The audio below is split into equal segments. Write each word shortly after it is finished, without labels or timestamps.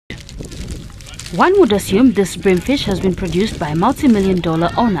One would assume this brimfish has been produced by a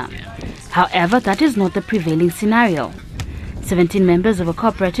multi-million-dollar owner. However, that is not the prevailing scenario. 17 members of a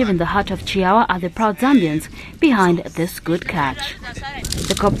cooperative in the heart of Chiawa are the proud Zambians behind this good catch.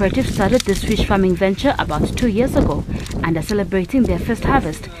 The cooperative started this fish farming venture about 2 years ago and are celebrating their first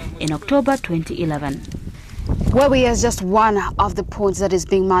harvest in October 2011. MUVI is just one of the ponds that is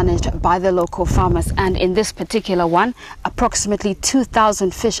being managed by the local farmers, and in this particular one, approximately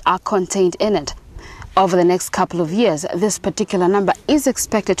 2,000 fish are contained in it. Over the next couple of years, this particular number is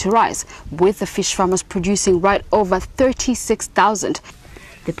expected to rise, with the fish farmers producing right over 36,000.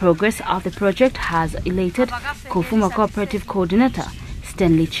 The progress of the project has elated Kupfuma Cooperative Coordinator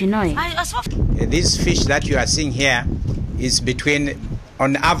Stanley Chinoy. This fish that you are seeing here is between,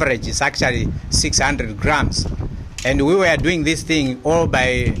 on average, it's actually 600 grams. And we were doing this thing all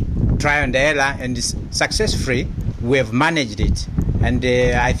by trial and error, and it's success-free. We have managed it. And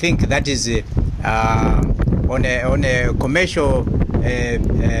I think that is on a commercial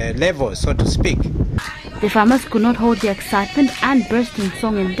level, so to speak. The farmers could not hold their excitement and burst in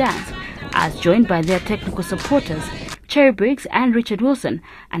song and dance, as joined by their technical supporters, Cherry Briggs and Richard Wilson,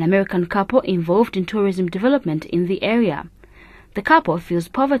 an American couple involved in tourism development in the area. The couple feels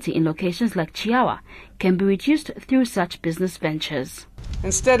poverty in locations like Chiawa can be reduced through such business ventures.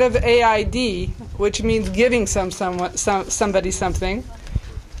 Instead of AID, which means giving somebody something,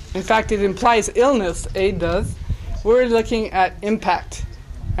 in fact it implies illness, aid does, we're looking at impact.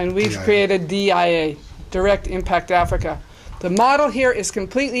 And we've created DIA, Direct Impact Africa. The model here is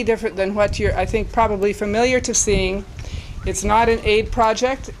completely different than what you're, I think, probably familiar to seeing. It's not an aid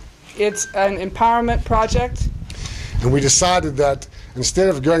project, it's an empowerment project. And we decided that instead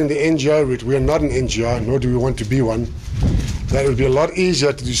of going the NGO route, we are not an NGO, nor do we want to be one, that it would be a lot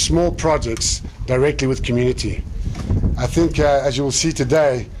easier to do small projects directly with community. I think, as you will see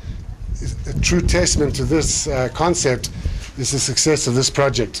today, a true testament to this concept is the success of this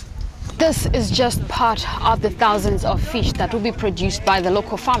project. This is just part of the thousands of fish that will be produced by the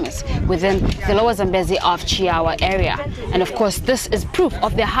local farmers within the Lower Zambezi of Chiawa area. And of course, this is proof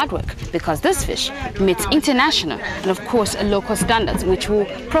of their hard work, because this fish meets international and of course local standards, which will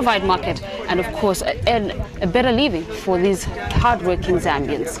provide market and of course a better living for these hard-working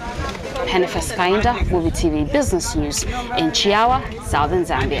Zambians. Hennifer Skainda, MUVI TV Business News in Chiawa, Southern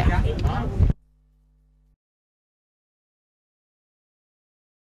Zambia.